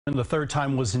And the third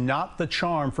time was not the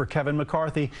charm for Kevin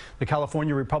McCarthy. The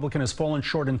California Republican has fallen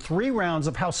short in 3 rounds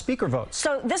of House Speaker votes.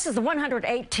 So this is the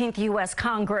 118th U.S.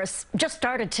 Congress. Just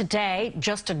started today,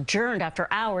 just adjourned after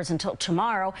hours until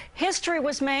tomorrow. History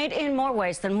was made in more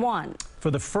ways than one. For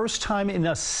the first time in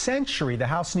a century, the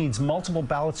House needs multiple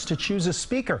ballots to choose a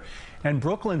speaker. And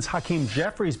Brooklyn's Hakeem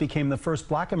Jeffries became the first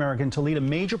black American to lead a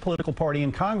major political party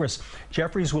in Congress.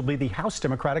 Jeffries will be the House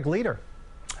Democratic leader.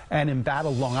 And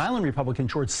embattled Long Island Republican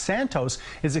George Santos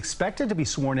is expected to be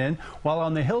sworn in. While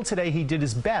on the Hill today, he did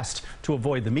his best to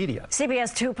avoid the media.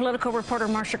 CBS 2 political reporter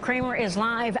Marcia Kramer is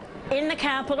live in the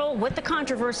Capitol with the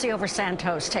controversy over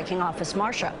Santos taking office.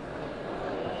 Marcia.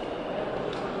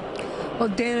 Well,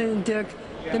 Dana and Dick,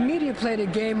 the media played a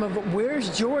game of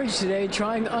where's George today,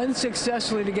 trying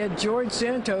unsuccessfully to get George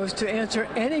Santos to answer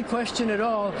any question at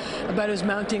all about his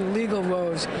mounting legal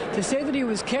woes. To say that he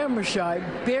was camera shy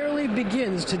barely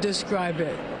begins to describe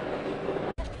it.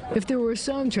 If there were a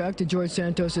soundtrack to George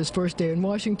Santos' first day in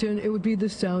Washington, it would be the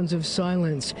sounds of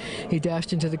silence. He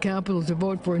dashed into the Capitol to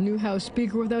vote for a new House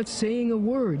Speaker without saying a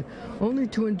word, only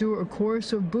to endure a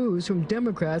chorus of boos from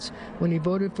Democrats when he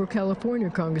voted for California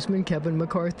Congressman Kevin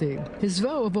McCarthy. His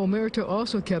vow of omerta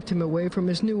also kept him away from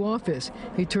his new office.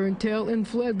 He turned tail and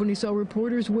fled when he saw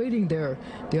reporters waiting there.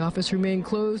 The office remained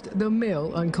closed, the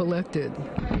mail uncollected.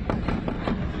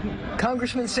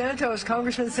 Congressman Santos,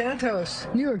 Congressman Santos.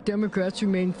 New York Democrats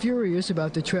remain furious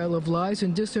about the trail of lies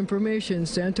and disinformation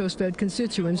Santos fed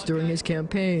constituents during his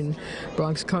campaign.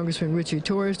 Bronx Congressman Richie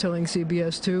Torres telling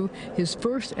CBS 2 his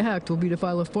first act will be to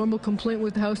file a formal complaint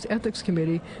with the House Ethics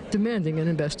Committee demanding an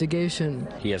investigation.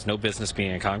 He has no business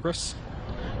being in Congress.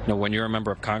 You know, when you're a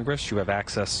member of Congress, you have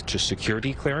access to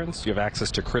security clearance. You have access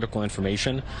to critical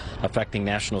information affecting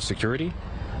national security.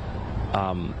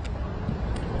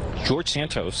 George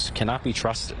Santos cannot be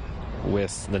trusted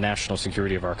with the national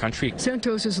security of our country.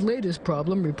 Santos's latest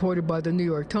problem, reported by the New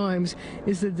York Times,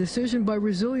 is the decision by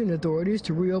Brazilian authorities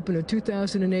to reopen a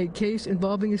 2008 case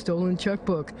involving a stolen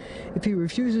checkbook. If he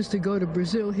refuses to go to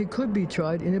Brazil, he could be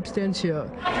tried in absentia.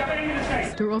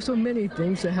 There are also many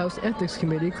things the House Ethics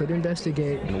Committee could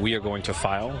investigate. And we are going to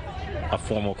file a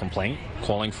formal complaint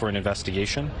calling for an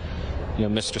investigation. You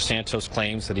know, Mr. Santos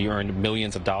claims that he earned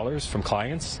millions of dollars from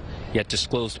clients, yet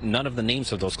disclosed none of the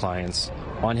names of those clients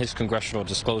on his congressional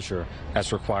disclosure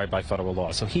as required by federal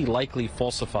law. So he likely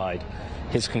falsified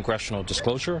his congressional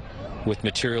disclosure with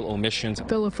material omissions.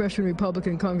 Fellow freshman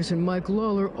Republican Congressman Mike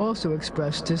Lawler also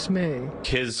expressed dismay.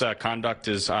 His conduct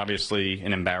is obviously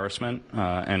an embarrassment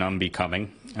and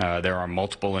unbecoming. There are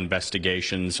multiple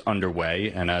investigations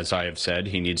underway, and as I have said,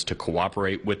 he needs to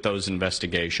cooperate with those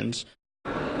investigations.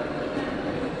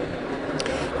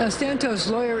 Now, Santos'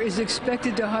 lawyer is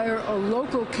expected to hire a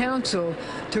local counsel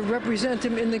to represent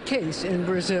him in the case in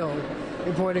Brazil.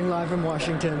 Reporting live from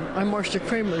Washington, I'm Marcia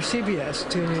Kramer, CBS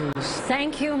 2 News.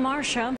 Thank you, Marcia.